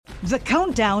The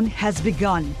countdown has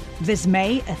begun. This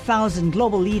May, 1,000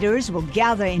 global leaders will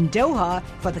gather in Doha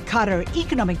for the Qatar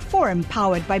Economic Forum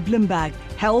powered by Bloomberg,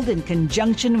 held in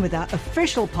conjunction with our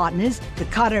official partners, the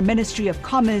Qatar Ministry of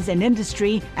Commerce and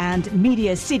Industry and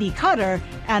Media City Qatar,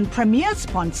 and premier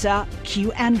sponsor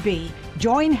QNB.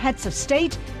 Join heads of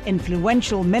state,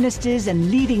 influential ministers,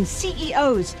 and leading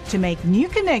CEOs to make new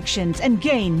connections and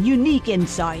gain unique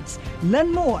insights.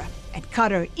 Learn more at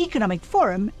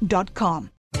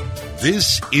QatarEconomicForum.com.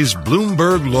 This is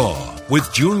Bloomberg Law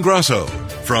with June Grosso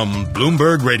from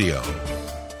Bloomberg Radio.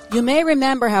 You may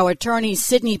remember how attorneys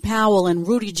Sidney Powell and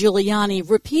Rudy Giuliani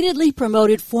repeatedly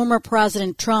promoted former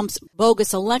President Trump's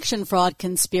bogus election fraud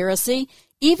conspiracy,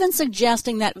 even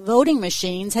suggesting that voting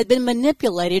machines had been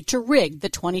manipulated to rig the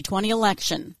 2020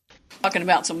 election. Talking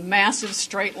about some massive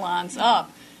straight lines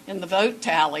up in the vote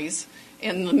tallies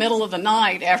in the middle of the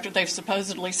night after they've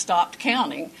supposedly stopped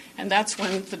counting. And that's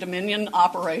when the Dominion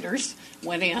operators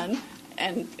went in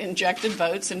and injected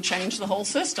votes and changed the whole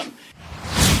system.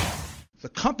 The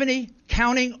company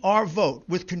counting our vote,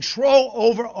 with control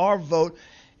over our vote,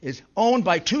 is owned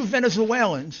by two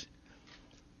Venezuelans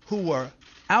who were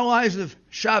allies of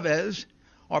Chavez,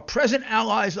 are present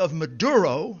allies of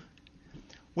Maduro,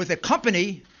 with a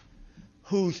company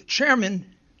whose chairman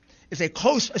is a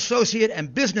close associate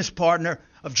and business partner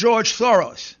of George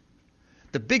Soros,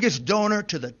 the biggest donor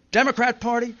to the Democrat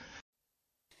Party.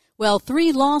 Well,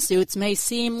 3 lawsuits may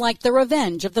seem like the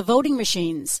revenge of the voting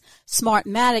machines.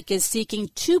 Smartmatic is seeking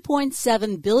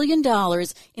 $2.7 billion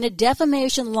in a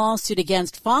defamation lawsuit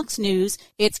against Fox News,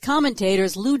 its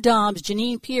commentators Lou Dobbs,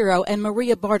 Jeanine Pirro, and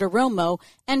Maria Bartiromo,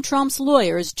 and Trump's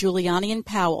lawyers Giuliani and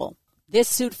Powell. This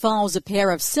suit follows a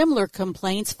pair of similar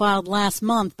complaints filed last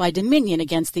month by Dominion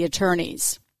against the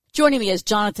attorneys. Joining me is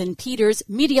Jonathan Peters,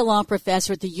 media law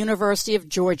professor at the University of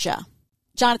Georgia.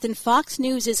 Jonathan, Fox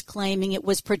News is claiming it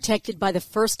was protected by the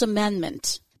First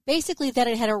Amendment, basically that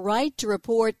it had a right to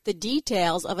report the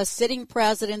details of a sitting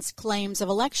president's claims of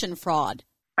election fraud.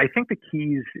 I think the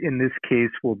keys in this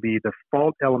case will be the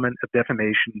fault element of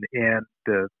defamation and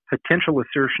the potential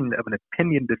assertion of an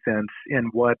opinion defense in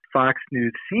what Fox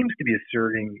News seems to be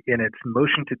asserting in its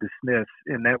motion to dismiss,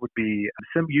 and that would be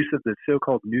some use of the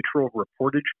so-called neutral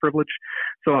reportage privilege.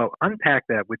 So I'll unpack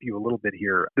that with you a little bit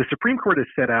here. The Supreme Court has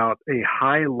set out a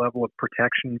high level of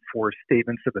protection for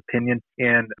statements of opinion,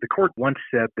 and the court once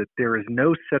said that there is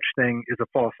no such thing as a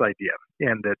false idea,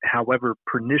 and that however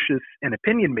pernicious an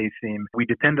opinion may seem, we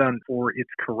depend on for its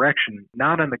correction,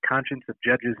 not on the conscience of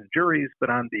judges and juries, but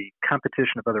on the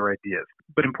competition of other ideas.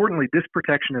 But importantly, this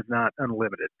protection is not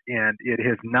unlimited, and it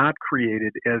has not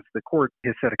created, as the court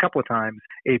has said a couple of times,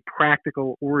 a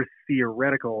practical or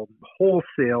theoretical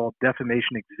wholesale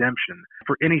defamation exemption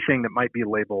for anything that might be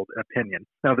labeled opinion.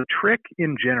 Now, the trick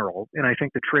in general, and I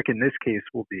think the trick in this case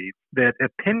will be that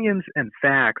opinions and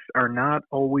facts are not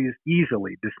always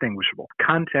easily distinguishable.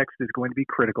 Context is going to be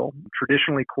critical.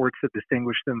 Traditionally, courts have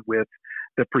distinguished them with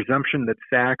the presumption that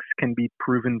facts can be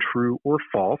proven true or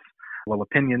false, while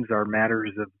opinions are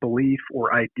matters of belief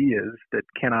or ideas that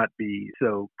cannot be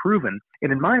so proven.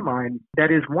 And in my mind,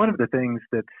 that is one of the things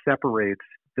that separates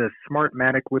the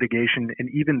Smartmatic litigation and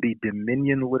even the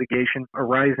Dominion litigation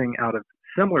arising out of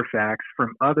similar facts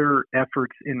from other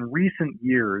efforts in recent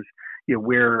years,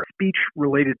 where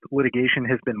speech-related litigation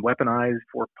has been weaponized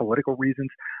for political reasons.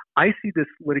 I see this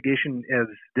litigation as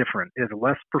different, as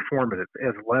less performative,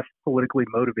 as less politically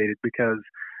motivated, because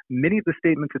many of the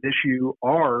statements at issue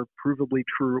are provably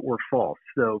true or false.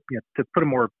 So, to put a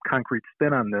more concrete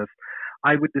spin on this,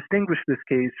 I would distinguish this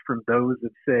case from those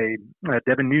of, say,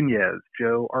 Devin Nunes,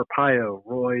 Joe Arpaio,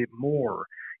 Roy Moore,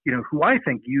 who I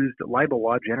think used libel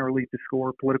law generally to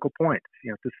score political points,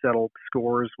 to settle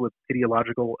scores with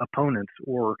ideological opponents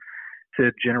or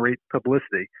to generate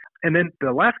publicity. And then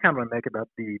the last comment I make about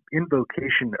the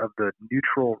invocation of the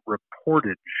neutral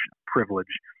reportage privilege.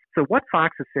 So what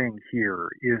Fox is saying here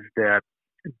is that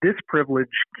this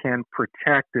privilege can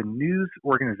protect a news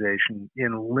organization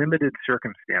in limited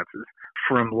circumstances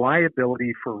from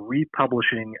liability for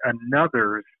republishing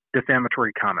another's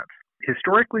defamatory comments.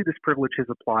 Historically, this privilege has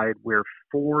applied where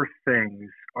 4 things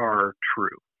are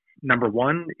true. Number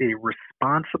 1, a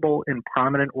responsible and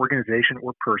prominent organization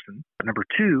or person. Number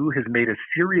 2, has made a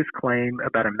serious claim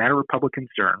about a matter of public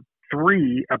concern.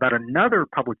 3, about another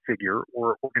public figure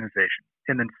or organization.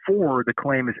 And then 4, the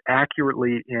claim is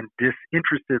accurately and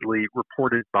disinterestedly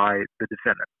reported by the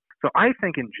defendant. So I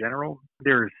think in general,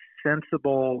 there's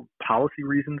sensible policy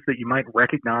reasons that you might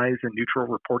recognize a neutral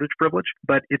reportage privilege,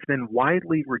 but it's been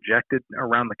widely rejected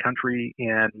around the country,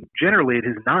 and generally it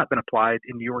has not been applied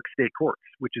in New York state courts,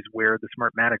 which is where the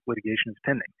Smartmatic litigation is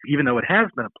pending, even though it has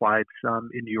been applied some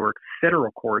in New York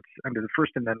federal courts under the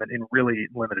First Amendment in really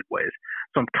limited ways.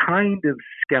 So I'm kind of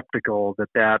skeptical that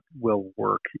that will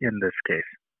work in this case.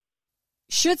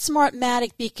 Should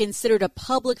Smartmatic be considered a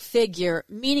public figure,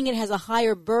 meaning it has a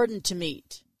higher burden to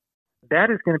meet?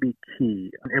 That is going to be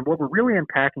key. And what we're really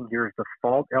unpacking here is the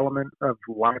fault element of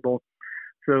libel.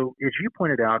 So as you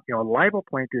pointed out, a libel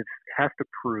plaintiff has to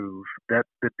prove that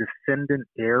the defendant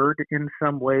erred in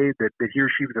some way, that he or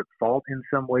she was at fault in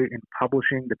some way in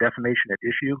publishing the defamation at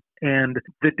issue. And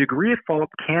the degree of fault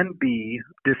can be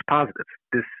dispositive.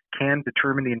 This can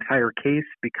determine the entire case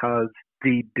because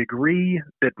the degree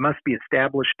that must be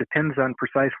established depends on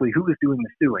precisely who is doing the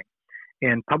suing.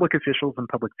 And public officials and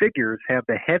public figures have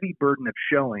the heavy burden of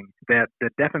showing that the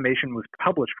defamation was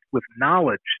published with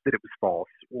knowledge that it was false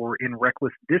or in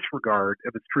reckless disregard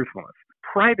of its truthfulness.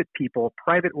 Private people,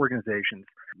 private organizations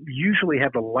usually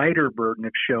have the lighter burden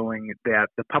of showing that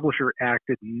the publisher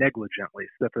acted negligently.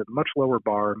 So that's a much lower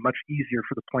bar, much easier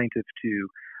for the plaintiff to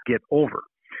get over.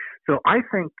 So I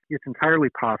think it's entirely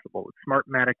possible that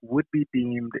Smartmatic would be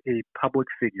deemed a public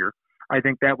figure. I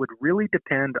think that would really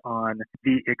depend on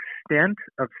the extent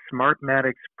of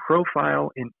Smartmatic's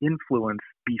profile and influence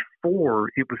before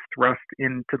it was thrust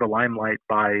into the limelight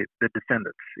by the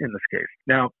defendants in this case.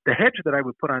 Now, the hedge that I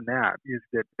would put on that is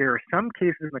that there are some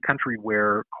cases in the country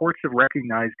where courts have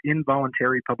recognized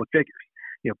involuntary public figures.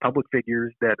 Public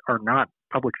figures that are not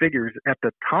public figures at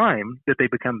the time that they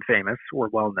become famous or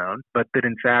well-known, but that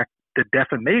in fact the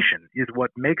defamation is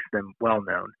what makes them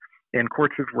well-known. And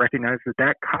courts have recognized that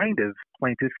that kind of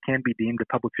plaintiff can be deemed a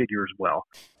public figure as well.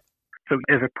 So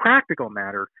as a practical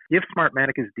matter, if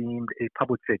Smartmatic is deemed a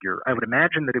public figure, I would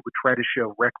imagine that it would try to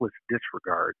show reckless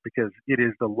disregard because it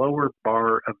is the lower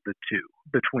bar of the two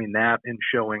between that and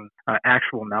showing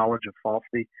actual knowledge of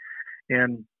falsity.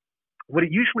 And what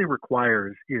it usually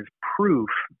requires is proof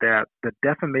that the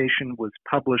defamation was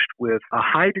published with a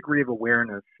high degree of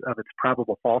awareness of its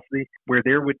probable falsity, where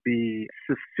there would be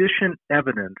sufficient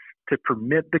evidence to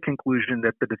permit the conclusion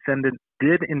that the defendant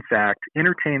did, in fact,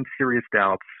 entertain serious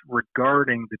doubts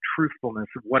regarding the truthfulness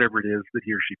of whatever it is that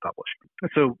he or she published.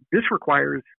 So this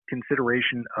requires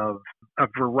consideration of a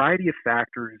variety of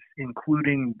factors,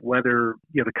 including whether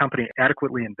the company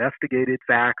adequately investigated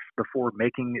facts before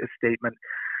making a statement,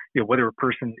 whether a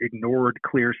person ignored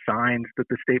clear signs that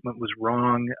the statement was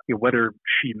wrong, whether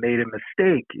she made a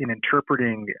mistake in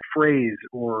interpreting a phrase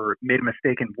or made a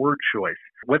mistake in word choice,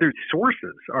 whether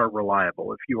sources are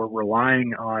reliable, if you are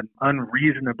relying on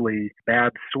unreasonably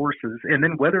bad sources, and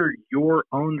then whether your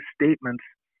own statements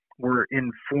were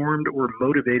informed or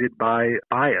motivated by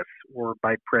bias or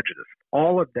by prejudice.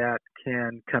 All of that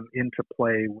can come into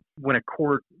play when a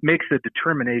court makes a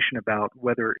determination about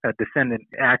whether a defendant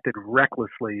acted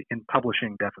recklessly in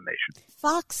publishing defamation.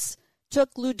 Fox took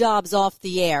Lou Dobbs off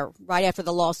the air right after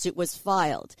the lawsuit was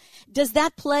filed. Does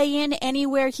that play in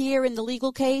anywhere here in the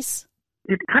legal case?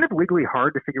 It's kind of legally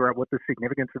hard to figure out what the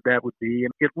significance of that would be.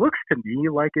 And it looks to me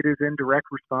like it is in direct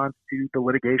response to the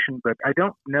litigation, but I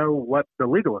don't know what the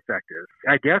legal effect is.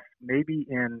 I guess maybe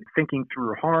in thinking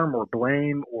through harm or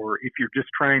blame, or if you're just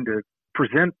trying to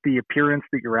present the appearance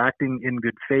that you're acting in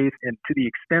good faith, and to the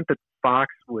extent that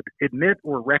Fox would admit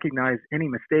or recognize any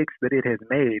mistakes that it has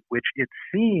made, which it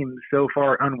seems so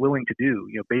far unwilling to do,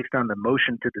 based on the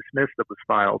motion to dismiss that was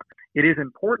filed. It is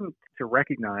important to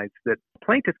recognize that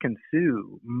plaintiff can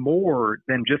sue more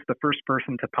than just the first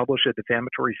person to publish a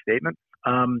defamatory statement.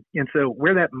 And so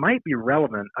where that might be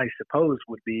relevant, I suppose,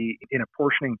 would be in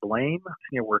apportioning blame,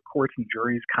 where courts and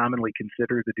juries commonly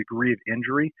consider the degree of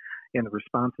injury and the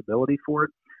responsibility for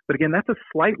it. But again, that's a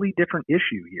slightly different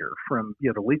issue here from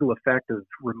the legal effect of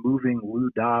removing Lou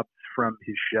Dobbs from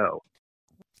his show.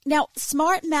 Now,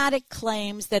 Smartmatic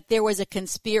claims that there was a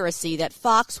conspiracy, that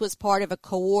Fox was part of a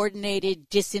coordinated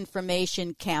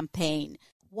disinformation campaign.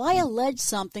 Why allege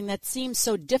something that seems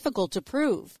so difficult to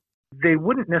prove? They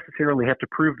wouldn't necessarily have to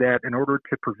prove that in order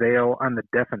to prevail on the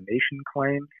defamation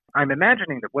claims. I'm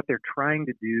imagining that what they're trying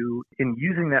to do in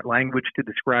using that language to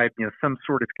describe, some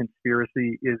sort of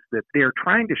conspiracy is that they're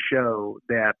trying to show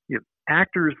that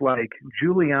actors like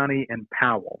Giuliani and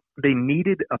Powell, they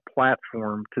needed a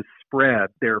platform to spread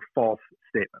their false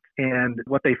statements. And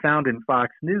what they found in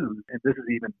Fox News, and this is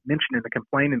even mentioned in the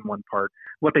complaint in one part,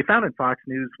 what they found in Fox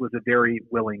News was a very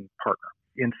willing partner.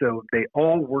 And so they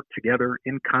all worked together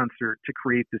in concert to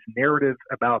create this narrative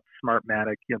about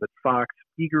Smartmatic, that Fox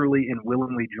eagerly and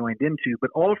willingly joined into,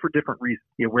 but all for different reasons.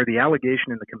 Where the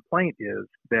allegation in the complaint is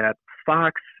that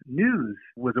Fox News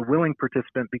was a willing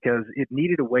participant because it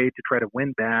needed a way to try to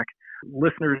win back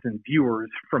listeners and viewers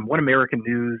from One American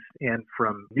News and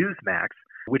from Newsmax,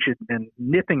 which had been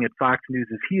nipping at Fox News'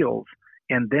 heels,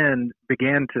 and then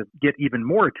began to get even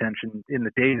more attention in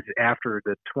the days after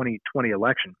the 2020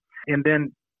 election. And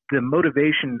then the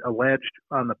motivation alleged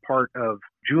on the part of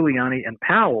Giuliani and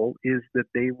Powell is that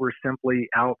they were simply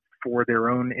out for their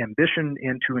own ambition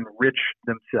and to enrich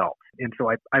themselves. And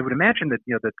so I would imagine that,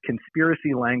 that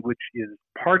conspiracy language is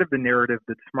part of the narrative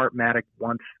that Smartmatic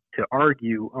wants to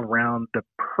argue around the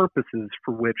purposes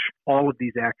for which all of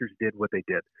these actors did what they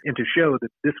did, and to show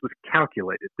that this was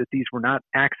calculated, that these were not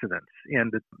accidents,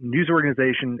 and the news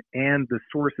organization and the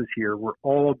sources here were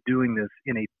all doing this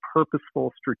in a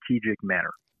purposeful, strategic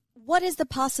manner. What is the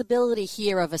possibility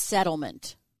here of a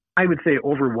settlement? I would say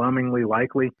overwhelmingly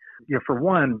likely. For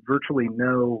one, virtually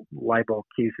no libel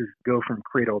cases go from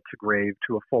cradle to grave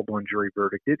to a full-blown jury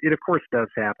verdict. It of course does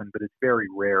happen, but it's very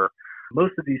rare.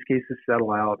 Most of these cases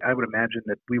settle out. I would imagine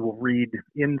that we will read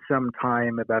in some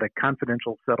time about a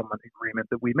confidential settlement agreement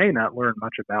that we may not learn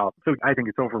much about. So I think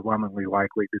it's overwhelmingly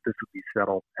likely that this would be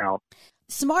settled out.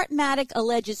 Smartmatic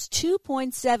alleges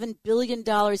 $2.7 billion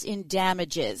in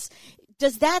damages.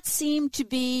 Does that seem to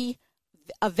be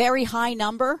a very high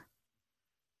number?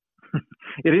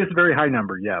 It is a very high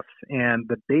number, yes. And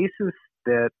the basis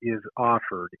that is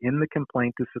offered in the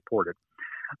complaint to support it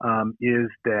is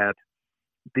that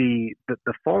the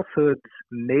falsehoods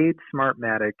made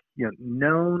Smartmatic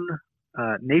known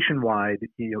nationwide,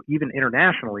 even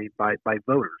internationally by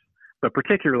voters, but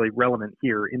particularly relevant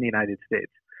here in the United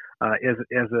States as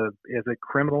a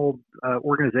criminal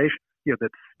organization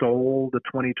that stole the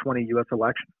 2020 U.S.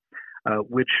 election,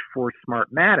 which for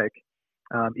Smartmatic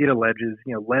it alleges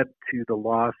led to the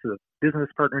loss of business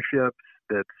partnerships,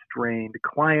 that strained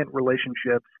client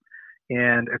relationships,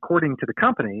 and according to the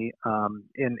company,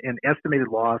 an estimated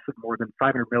loss of more than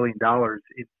 $500 million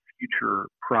in future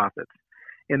profits.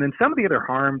 And then some of the other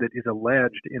harm that is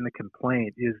alleged in the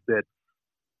complaint is that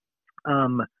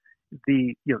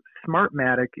the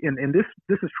Smartmatic, and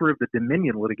this is true of the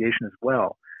Dominion litigation as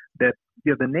well, that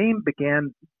the name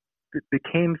became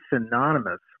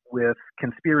synonymous with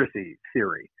conspiracy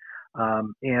theory,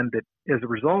 and that as a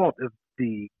result of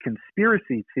the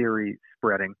conspiracy theory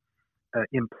spreading,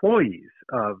 employees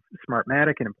of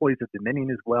Smartmatic and employees of Dominion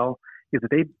as well, is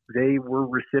that they were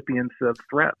recipients of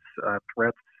threats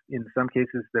in some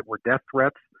cases that were death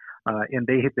threats, and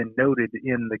they have been noted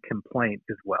in the complaint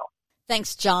as well.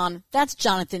 Thanks, John. That's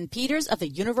Jonathan Peters of the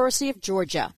University of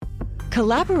Georgia.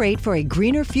 Collaborate for a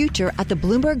greener future at the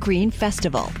Bloomberg Green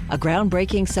Festival, a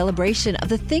groundbreaking celebration of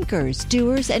the thinkers,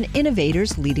 doers, and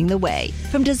innovators leading the way.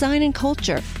 From design and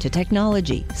culture to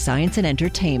technology, science, and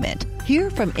entertainment. Hear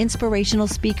from inspirational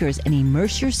speakers and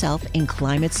immerse yourself in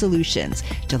climate solutions.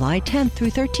 July 10th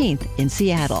through 13th in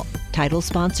Seattle. Title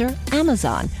sponsor,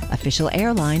 Amazon. Official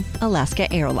airline, Alaska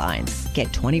Airlines. Get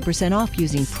 20% off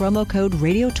using promo code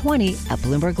radio20 at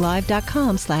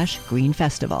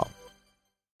BloombergLive.com/greenfestival.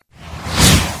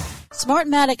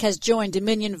 Smartmatic has joined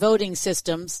Dominion Voting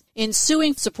Systems in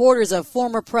suing supporters of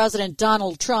former President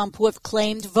Donald Trump who have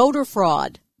claimed voter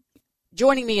fraud.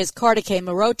 Joining me is Kartikeya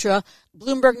Mehrotra,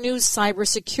 Bloomberg News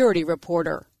cybersecurity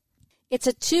reporter. It's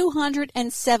a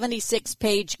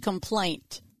 276-page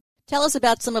complaint. Tell us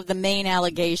about some of the main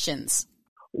allegations.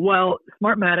 Well,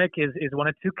 Smartmatic is one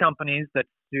of two companies that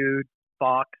sued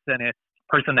Fox and its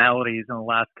personalities in the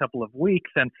last couple of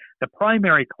weeks, and the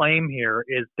primary claim here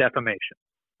is defamation.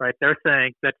 Right? They're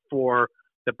saying that for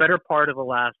the better part of the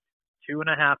last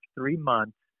 2.5, 3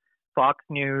 months, Fox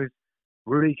News,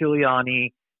 Rudy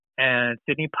Giuliani, and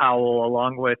Sidney Powell,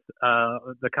 along with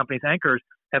the company's anchors,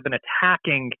 have been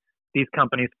attacking these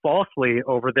companies falsely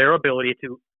over their ability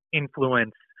to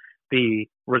influence the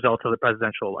results of the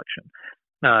presidential election.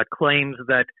 Claims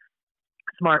that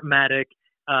Smartmatic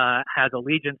has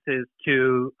allegiances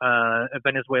to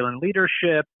Venezuelan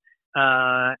leadership,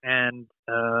 and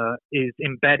is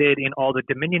embedded in all the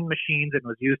Dominion machines and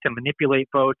was used to manipulate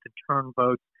votes and turn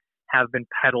votes, have been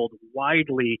peddled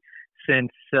widely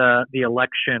since the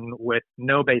election with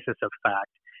no basis of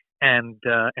fact. And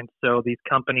so these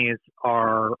companies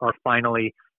are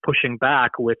finally pushing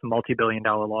back with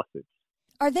multi-billion-dollar lawsuits.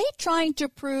 Are they trying to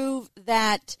prove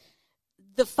that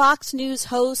the Fox News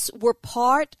hosts were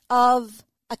part of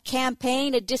a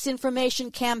campaign, a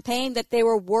disinformation campaign, that they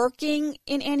were working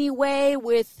in any way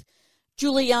with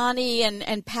Giuliani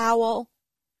and Powell?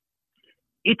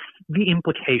 It's the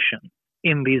implication.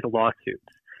 in these lawsuits.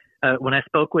 When I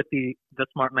spoke with the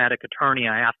Smartmatic attorney,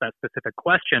 I asked that specific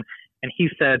question, and he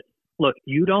said, look,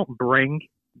 you don't bring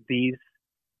these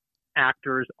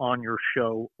actors on your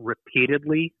show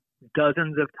repeatedly,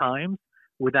 dozens of times,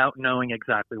 without knowing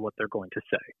exactly what they're going to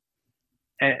say.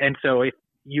 And so if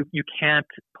you can't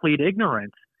plead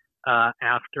ignorance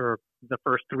after the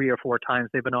first 3 or 4 times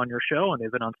they've been on your show and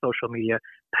they've been on social media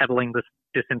peddling this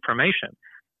disinformation.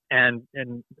 And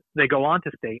they go on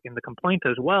to state in the complaint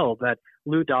as well that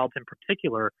Lou Dobbs in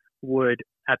particular would,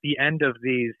 at the end of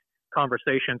these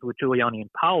conversations with Giuliani and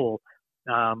Powell,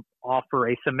 offer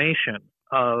a summation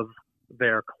of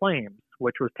their claims,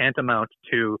 which was tantamount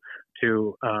to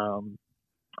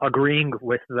agreeing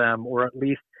with them, or at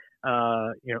least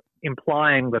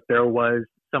implying that there was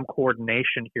some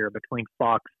coordination here between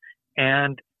Fox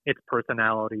and its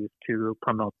personalities to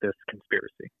promote this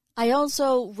conspiracy. I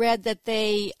also read that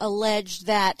they alleged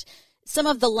that some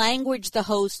of the language the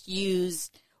host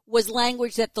used was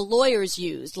language that the lawyers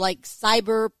used, like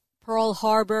cyber Pearl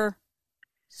Harbor.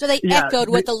 So they echoed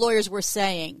what the lawyers were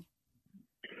saying.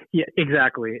 Yeah,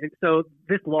 exactly. So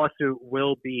this lawsuit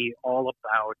will be all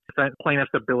about the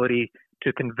plaintiff's ability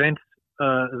to convince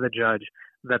the judge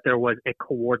that there was a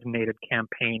coordinated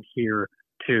campaign here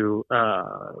to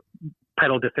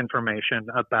peddle disinformation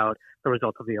about the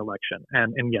results of the election.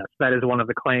 And yes, that is one of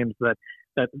the claims that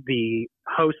the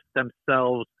hosts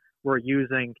themselves were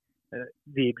using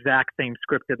the exact same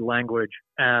scripted language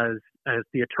as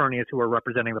the attorneys who were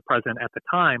representing the president at the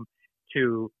time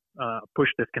to push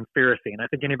this conspiracy. And I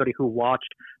think anybody who watched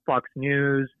Fox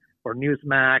News or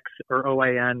Newsmax or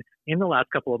OAN in the last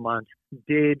couple of months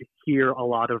did hear a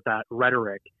lot of that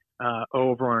rhetoric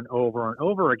over and over and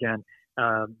over again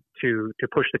to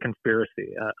push the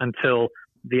conspiracy until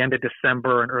the end of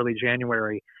December and early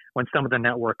January, when some of the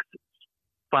networks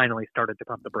finally started to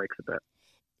pump the brakes a bit.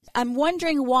 I'm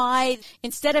wondering why,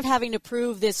 instead of having to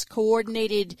prove this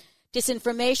coordinated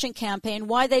disinformation campaign,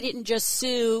 why they didn't just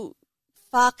sue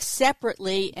Fox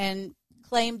separately and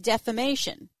claim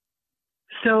defamation.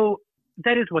 So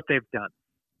that is what they've done.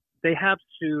 They have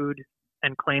sued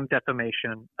and claimed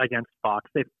defamation against Fox.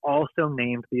 They've also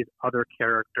named these other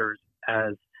characters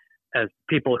as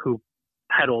people who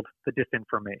peddled the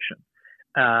disinformation.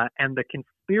 And the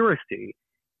conspiracy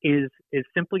is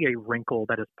simply a wrinkle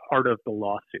that is part of the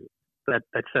lawsuit that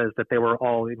says that they were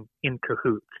all in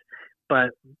cahoots.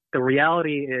 But the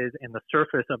reality is, in the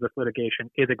surface of this litigation,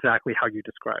 is exactly how you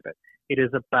describe it. It is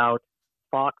about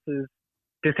Fox's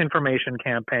disinformation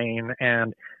campaign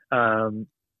and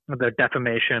the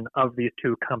defamation of these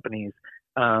two companies,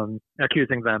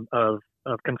 accusing them of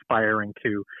conspiring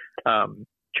to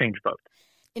change votes.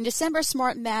 In December,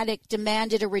 Smartmatic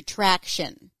demanded a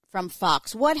retraction from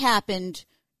Fox. What happened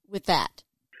with that?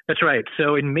 That's right.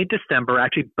 So in mid-December,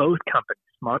 actually both companies,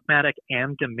 Smartmatic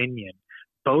and Dominion,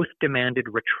 both demanded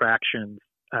retractions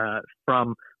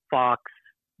from Fox,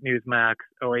 Newsmax,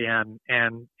 OAN,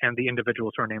 and the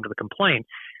individuals who are named in the complaint.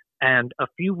 And a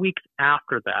few weeks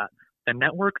after that, the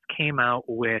networks came out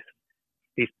with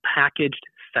these packaged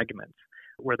segments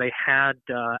where they had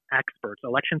experts,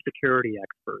 election security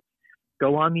experts,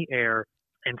 go on the air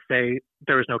and say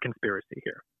there is no conspiracy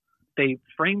here. They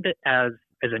framed it as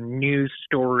a news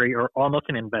story or almost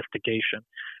an investigation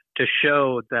to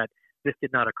show that this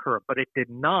did not occur. But it did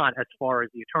not, as far as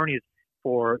the attorneys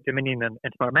for Dominion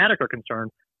and Smartmatic are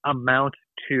concerned, amount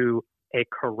to a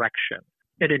correction,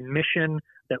 an admission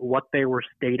that what they were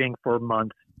stating for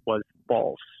months was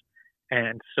false.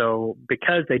 And so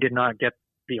because they did not get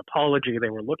the apology they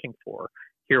were looking for,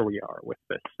 here we are with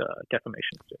this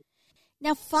defamation suit.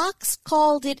 Now, Fox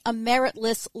called it a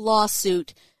meritless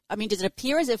lawsuit. I mean, does it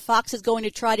appear as if Fox is going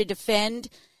to try to defend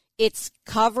its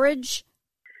coverage?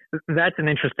 That's an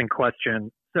interesting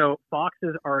question. So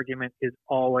Fox's argument is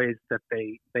always that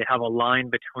they have a line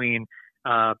between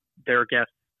their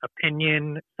guests'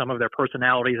 opinion, some of their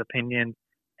personalities' opinion,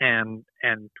 and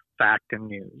fact and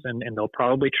news. And they'll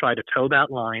probably try to toe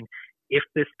that line if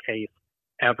this case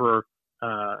ever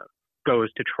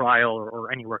goes to trial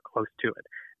or anywhere close to it.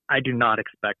 I do not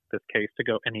expect this case to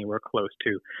go anywhere close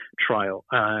to trial.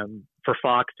 For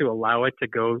Fox to allow it to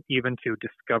go even to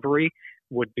discovery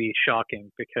would be shocking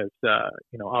because,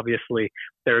 obviously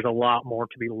there's a lot more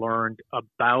to be learned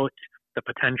about the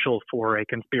potential for a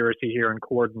conspiracy here and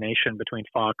coordination between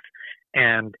Fox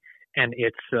and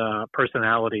its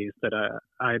personalities that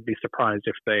I'd be surprised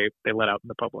if they let out in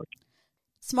the public.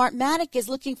 Smartmatic is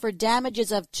looking for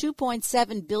damages of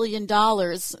 $2.7 billion.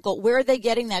 But where are they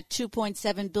getting that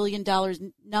 $2.7 billion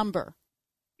number?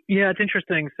 Yeah, it's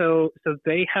interesting. So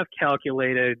they have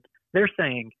calculated, they're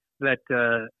saying that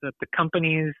the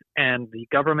companies and the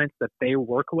governments that they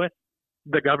work with,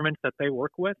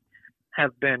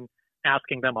 have been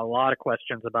asking them a lot of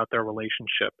questions about their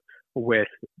relationship with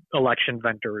election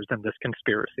vendors and this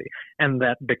conspiracy. And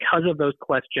that because of those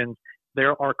questions,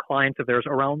 there are clients of theirs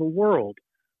around the world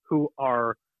who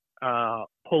are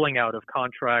pulling out of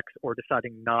contracts or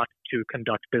deciding not to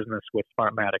conduct business with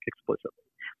Smartmatic explicitly.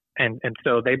 And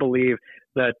so they believe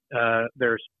that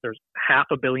there's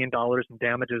 $500 million in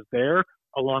damages there,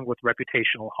 along with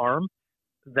reputational harm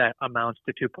that amounts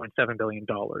to $2.7 billion.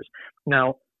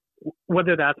 Now,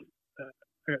 whether that's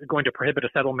going to prohibit a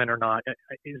settlement or not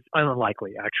is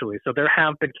unlikely, actually. So there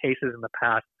have been cases in the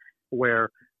past where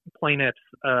plaintiffs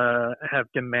have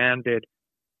demanded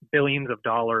billions of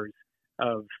dollars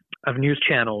of news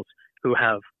channels who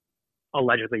have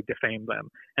allegedly defamed them,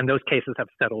 and those cases have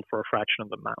settled for a fraction of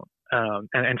the amount.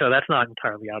 And so that's not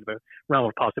entirely out of the realm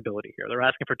of possibility here. They're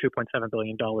asking for $2.7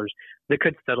 billion. They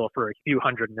could settle for a few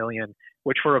 $100 million,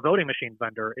 which for a voting machine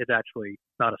vendor is actually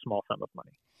not a small sum of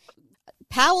money.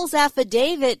 Powell's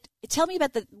affidavit, tell me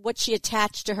about what she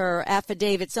attached to her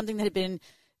affidavit, something that had been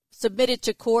submitted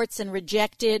to courts and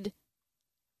rejected.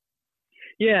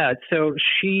 Yeah, so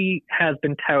she has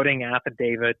been touting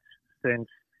affidavits since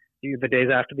the days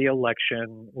after the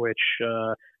election, which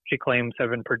she claims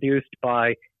have been produced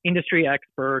by industry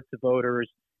experts, voters,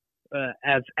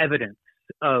 as evidence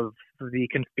of the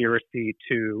conspiracy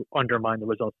to undermine the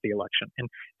results of the election.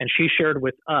 And she shared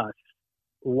with us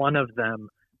one of them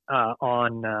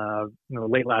on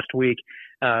late last week,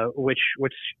 which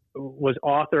was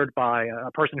authored by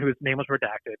a person whose name was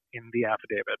redacted in the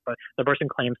affidavit. But the person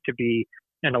claims to be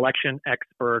an election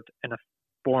expert and a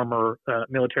former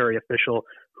military official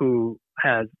who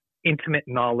has intimate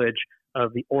knowledge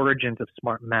of the origins of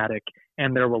Smartmatic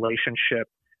and their relationship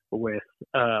with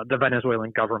the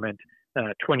Venezuelan government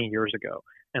 20 years ago.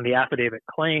 And the affidavit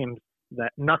claims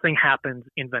that nothing happens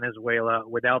in Venezuela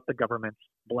without the government's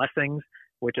blessings,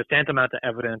 which is tantamount to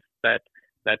evidence that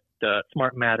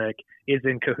Smartmatic is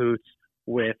in cahoots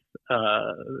with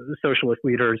socialist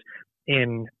leaders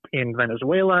in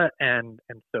Venezuela, and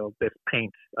so this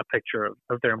paints a picture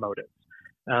of their motives.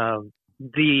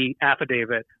 The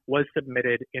affidavit was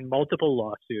submitted in multiple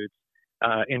lawsuits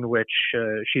in which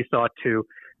she sought to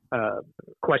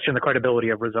question the credibility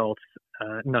of results.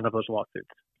 None of those lawsuits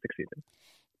succeeded.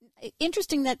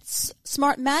 Interesting that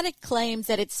Smartmatic claims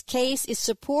that its case is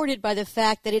supported by the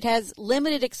fact that it has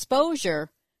limited exposure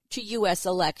to U.S.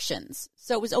 elections.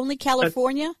 So it was only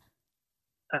California?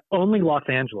 Only Los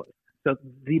Angeles. So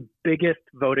the biggest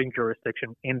voting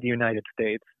jurisdiction in the United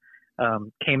States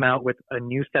came out with a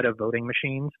new set of voting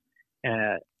machines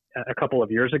a couple of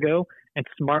years ago, and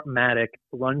Smartmatic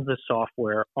runs the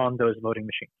software on those voting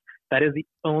machines. That is the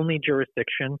only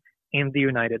jurisdiction in the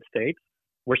United States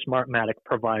where Smartmatic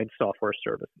provides software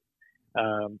services.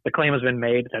 The claim has been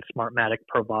made that Smartmatic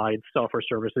provides software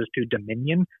services to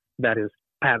Dominion. That is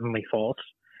patently false.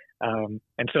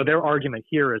 And so their argument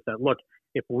here is that, look,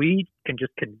 if we can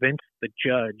just convince the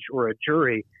judge or a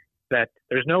jury that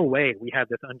there's no way we have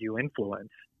this undue influence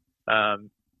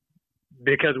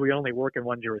because we only work in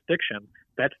one jurisdiction,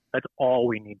 that's all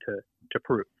we need to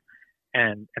prove.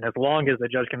 And as long as the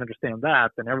judge can understand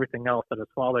that, then everything else that is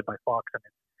followed by Fox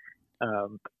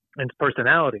and its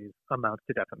personalities amounts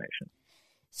to defamation.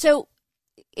 So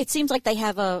it seems like they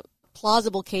have a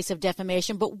plausible case of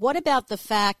defamation, but what about the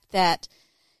fact that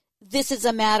this is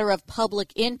a matter of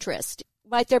public interest?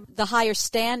 Might the higher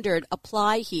standard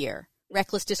apply here?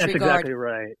 Reckless disregard. That's exactly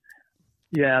right.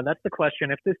 Yeah, that's the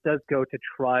question. If this does go to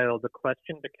trial, the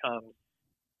question becomes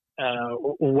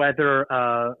whether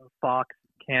Fox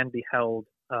can be held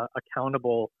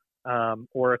accountable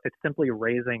or if it's simply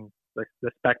raising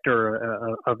the specter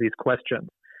of these questions.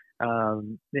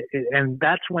 And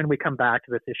that's when we come back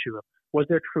to this issue of, was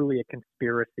there truly a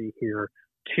conspiracy here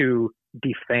to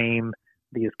defame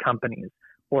these companies?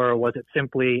 Or was it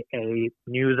simply a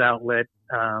news outlet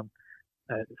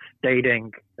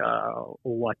stating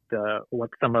what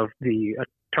some of the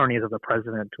attorneys of the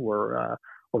president were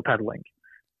peddling?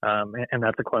 And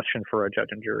that's a question for a judge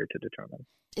and jury to determine.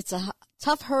 It's a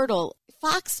tough hurdle.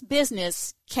 Fox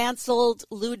Business canceled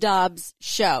Lou Dobbs'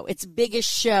 show, its biggest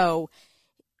show.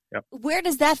 Yep. Where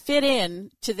does that fit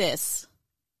in to this?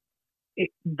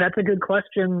 That's a good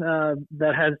question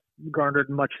that has garnered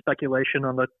much speculation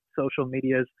on the social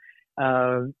medias.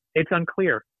 It's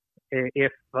unclear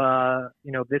if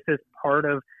this is part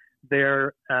of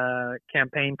their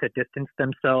campaign to distance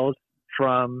themselves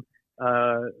from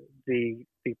the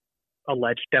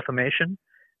alleged defamation.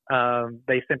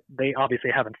 They obviously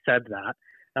haven't said that.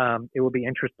 It will be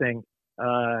interesting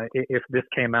if this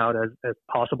came out as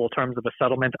possible terms of a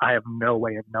settlement. I have no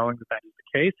way of knowing that is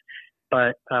the case,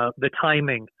 but the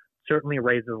timing certainly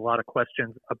raises a lot of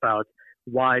questions about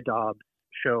why Dobbs'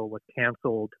 show was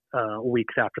canceled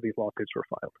weeks after these lawsuits were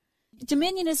filed.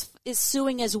 Dominion is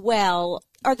suing as well.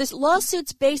 Are the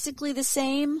lawsuits basically the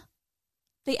same?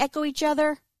 They echo each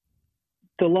other?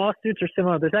 The lawsuits are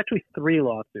similar. There's actually 3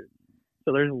 lawsuits.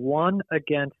 So there's one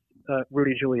against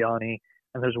Rudy Giuliani,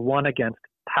 and there's one against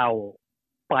Powell,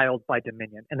 filed by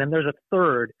Dominion. And then there's a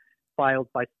third filed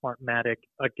by Smartmatic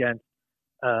against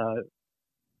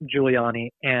Giuliani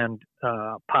and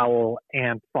Powell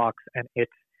and Fox and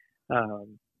its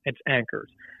anchors.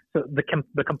 So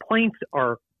the complaints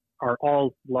are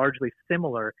all largely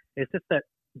similar. It's just that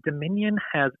Dominion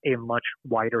has a much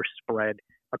wider spread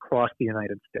across the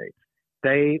United States.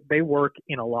 They work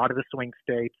in a lot of the swing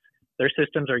states. Their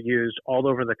systems are used all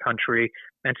over the country.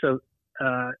 And so,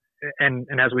 and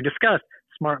as we discussed,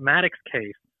 Smartmatic's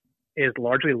case is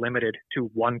largely limited to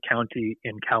one county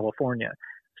in California.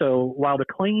 So while the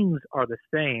claims are the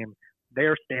same,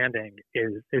 their standing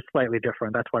is slightly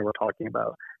different. That's why we're talking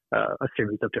about a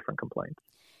series of different complaints.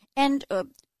 And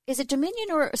is it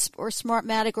Dominion or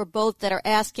Smartmatic or both that are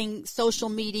asking social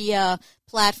media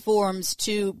platforms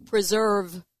to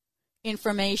preserve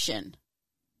information?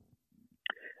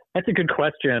 That's a good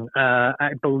question.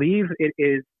 I believe it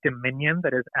is Dominion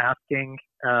that is asking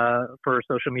for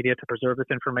social media to preserve this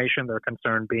information. Their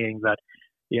concern being that,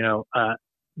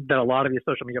 that a lot of these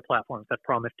social media platforms have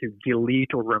promised to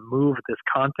delete or remove this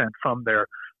content from their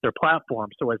platform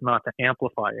so as not to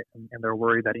amplify it. And they're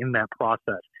worried that in that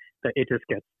process that it just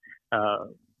gets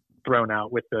thrown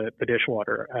out with the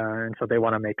dishwater. And so they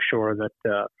want to make sure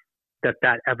that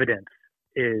that evidence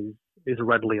is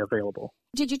readily available.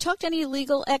 Did you talk to any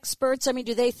legal experts? I mean,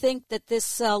 do they think that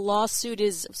this lawsuit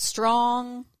is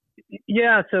strong?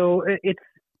 Yeah, so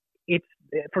it's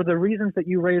for the reasons that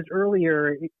you raised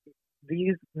earlier.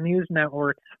 These news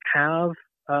networks have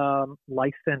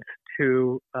license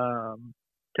to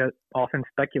often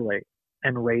speculate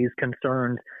and raise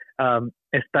concerns,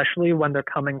 especially when they're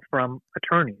coming from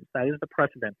attorneys. That is the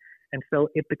precedent, and so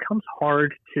it becomes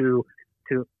hard to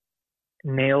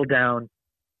nail down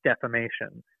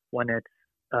defamation when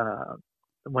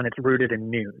it's rooted in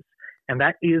news, and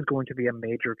that is going to be a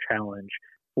major challenge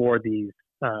for these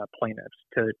plaintiffs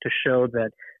to show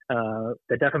that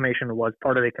the defamation was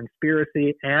part of a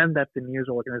conspiracy and that the news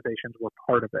organizations were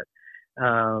part of it.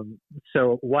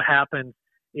 So what happens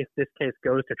if this case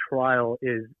goes to trial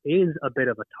is a bit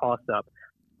of a toss-up.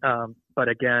 But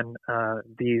again,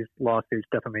 these lawsuits,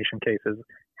 defamation cases,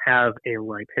 have a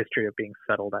ripe history of being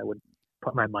settled. I would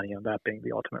put my money on that being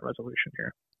the ultimate resolution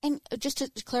here. And just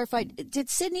to clarify, did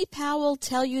Sidney Powell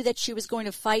tell you that she was going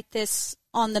to fight this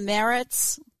on the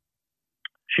merits?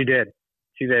 She did.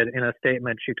 In a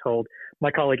statement, she told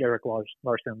my colleague Eric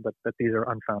Larson that these are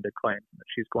unfounded claims, that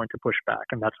she's going to push back.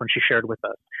 And that's when she shared with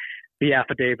us the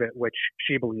affidavit, which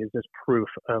she believes is proof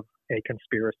of a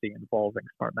conspiracy involving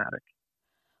Smartmatic.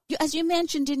 As you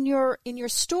mentioned in your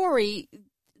story,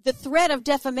 the threat of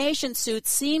defamation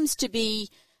suits seems to be,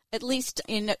 at least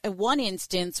in one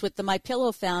instance with the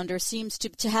MyPillow founder, seems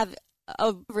to have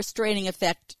a restraining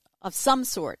effect of some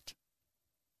sort.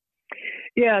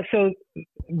 Yeah, so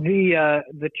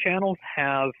the channels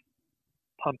have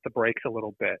pumped the brakes a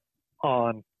little bit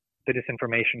on the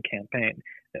disinformation campaign.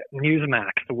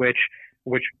 Newsmax,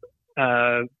 which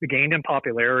gained in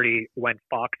popularity when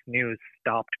Fox News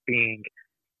stopped being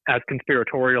as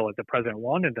conspiratorial as the president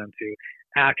wanted them to,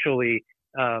 actually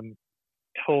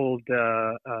told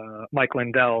Mike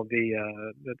Lindell, the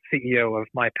CEO of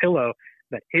MyPillow,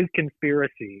 that his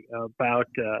conspiracy about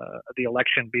the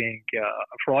election being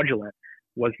fraudulent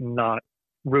was not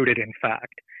rooted in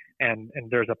fact. And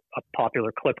there's a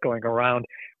popular clip going around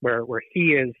where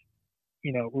he is,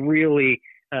 really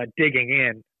digging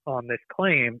in on this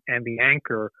claim, and the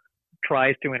anchor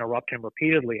tries to interrupt him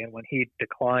repeatedly. And when he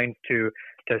declines to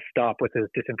stop with his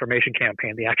disinformation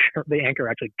campaign, the anchor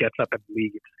actually gets up and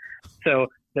leaves. So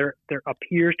there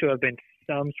appears to have been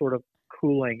some sort of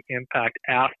cooling impact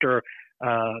after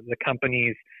the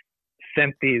companies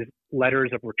sent these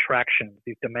letters of retraction,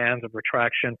 these demands of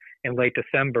retraction in late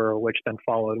December, which then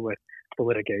followed with the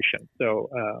litigation. So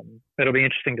it'll be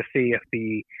interesting to see if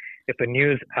the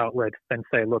news outlets then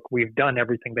say, look, we've done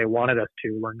everything they wanted us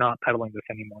to. We're not peddling this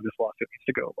anymore. This lawsuit needs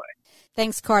to go away.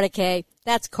 Thanks, Kartikeya.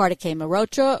 That's Kartikeya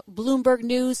Mrocha, Bloomberg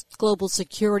News global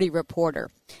security reporter.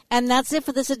 And that's it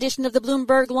for this edition of the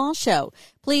Bloomberg Law Show.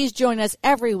 Please join us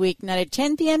every weeknight at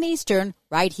 10 p.m. Eastern,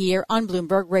 right here on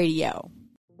Bloomberg Radio.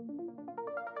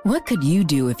 What could you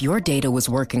do if your data was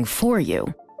working for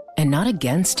you and not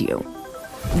against you?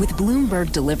 With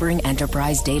Bloomberg delivering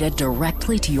enterprise data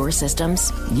directly to your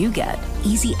systems, you get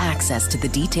easy access to the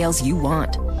details you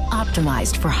want,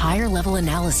 optimized for higher level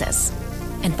analysis,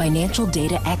 and financial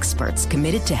data experts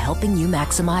committed to helping you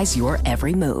maximize your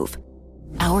every move.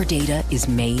 Our data is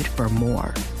made for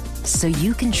more, so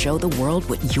you can show the world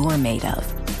what you're made of.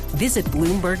 Visit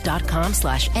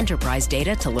Bloomberg.com/enterprise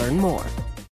data to learn more.